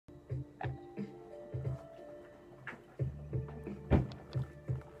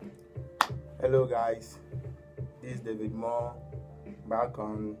Hello guys, this is David Moore back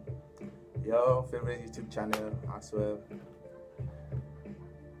on your favorite YouTube channel as well.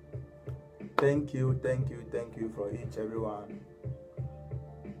 Thank you for everyone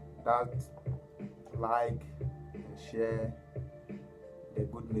that like and share the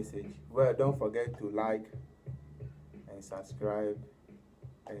good message. Well, don't forget to like and subscribe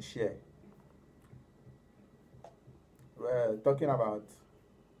and share. Well, talking about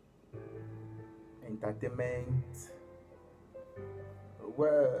entertainment.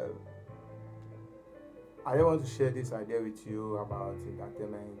 Well, I want to share this idea with you about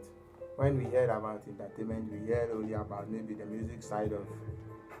entertainment. When we heard about entertainment, we heard only about maybe the music side of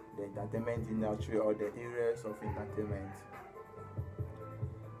the entertainment industry or the areas of entertainment.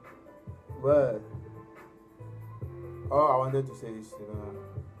 Well, all I wanted to say is,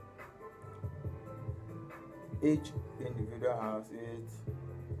 each individual has its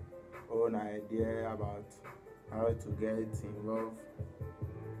own idea about how to get involved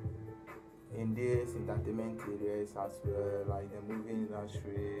in these entertainment areas as well, like the movie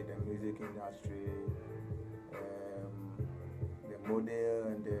industry, the music industry, the model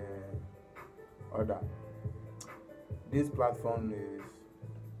and the other. This platform is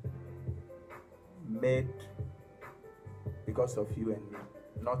made because of you and me,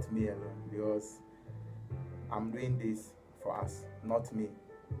 not me alone, because I'm doing this for us, not me.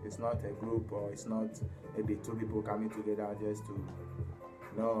 It's not a group, or it's not maybe two people coming together just to,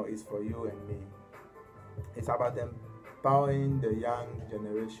 no, it's for you and me. It's about empowering the young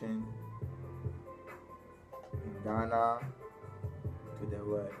generation in Ghana to the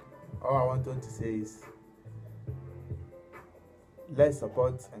world. All I wanted to say is, let's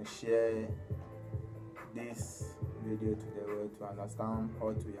support and share this video to the world to understand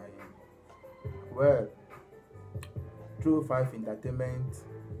what we are in. Well, True 5 Entertainment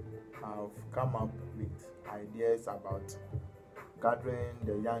have come up with ideas about gathering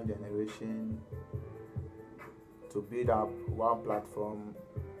the young generation to build up one platform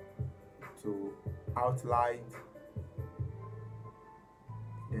to outline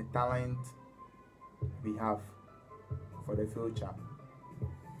the talent we have for the future.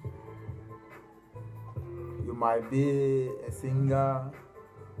 You might be a singer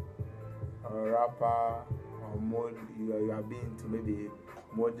or a rapper, or you have been to maybe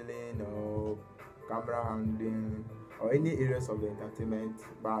modeling or camera handling or any areas of the entertainment,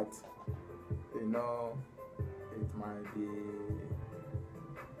 but it might be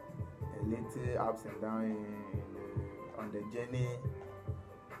a little ups and downs on the journey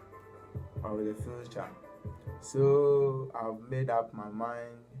of the future. So I've made up my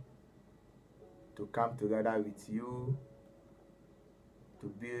mind to come together with you to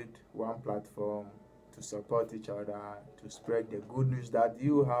build one platform to support each other, to spread the good news that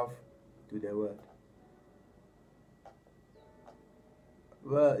you have to the world.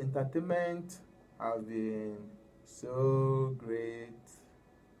 Well, entertainment has been so great,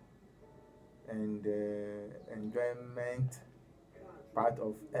 and enjoyment part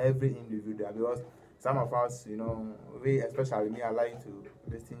of every individual, because some of us, especially me, I like to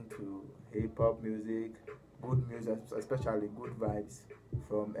listen to hip-hop music, good music, especially good vibes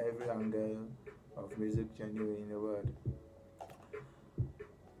from every angle of music genre in the world.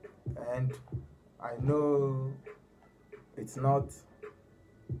 And I know it's not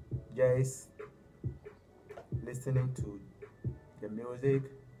just listening to the music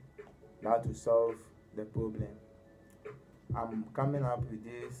that will solve the problem. I'm coming up with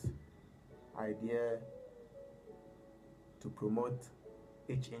this idea to promote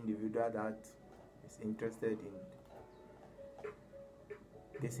each individual that is interested in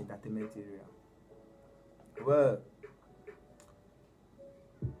this entertainment area. Well,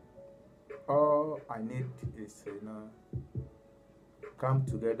 all I need is come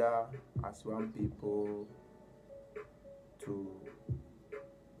together as one people to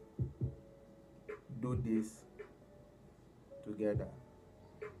do this together.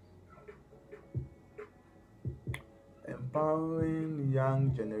 Empowering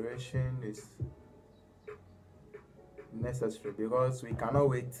young generation is necessary, because we cannot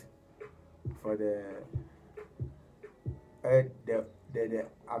wait for the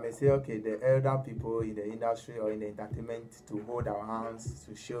elder people in the industry or in the entertainment to hold our hands,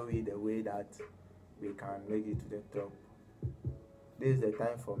 to show me the way that we can make it to the top. This is the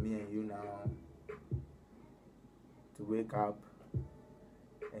time for me and you now to wake up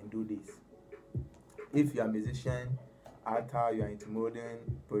and do this. If you are a musician, actor, you are into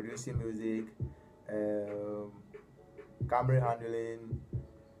modeling, producing music, camera handling,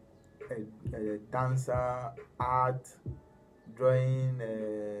 a dancer, art, drawing,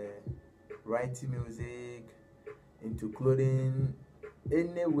 writing music, into clothing,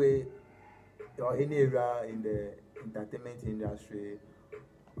 any way or any area in the entertainment industry,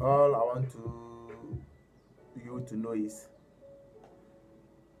 all I want you to know is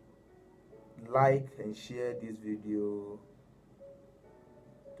like and share this video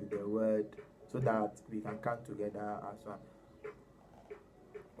to the world so that we can come together as one.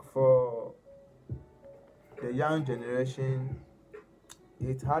 For the young generation,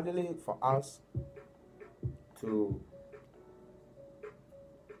 it's hardly for us to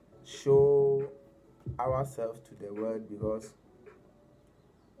show ourselves to the world, because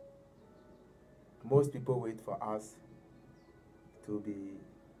most people wait for us to be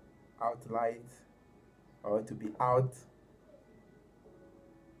outlined or to be out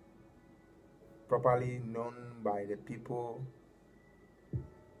properly known by the people,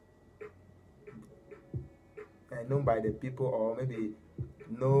 or maybe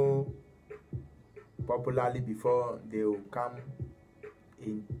know popularly before they will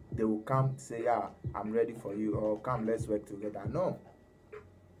come say, yeah, I'm ready for you, or come, let's work together. No,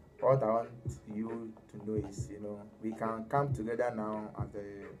 what I want you to know is, we can come together now as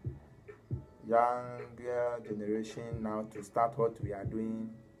a younger generation now to start what we are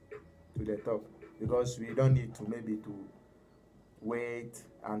doing to the top, because we don't need to wait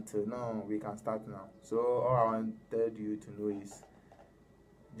until now. We can start now. So all I wanted you to know is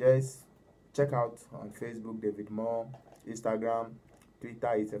just check out on Facebook David Moore, Instagram,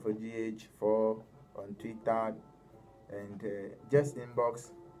 Twitter is FOGH4 on Twitter, and just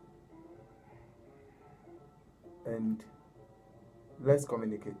inbox and let's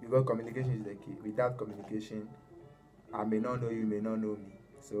communicate, because communication is the key. Without communication, I may not know you, may not know me.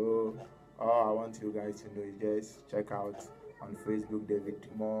 So all I want you guys to know is just check out on Facebook David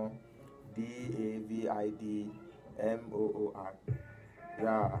Moore, DAVID MOOR.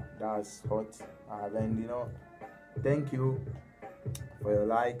 Yeah, that's what I have. And thank you for your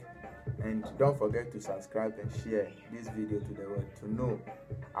like, and don't forget to subscribe and share this video to the world to know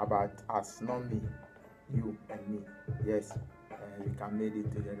about us, not me, you and me. Yes, we can make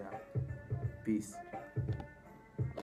it together. Peace.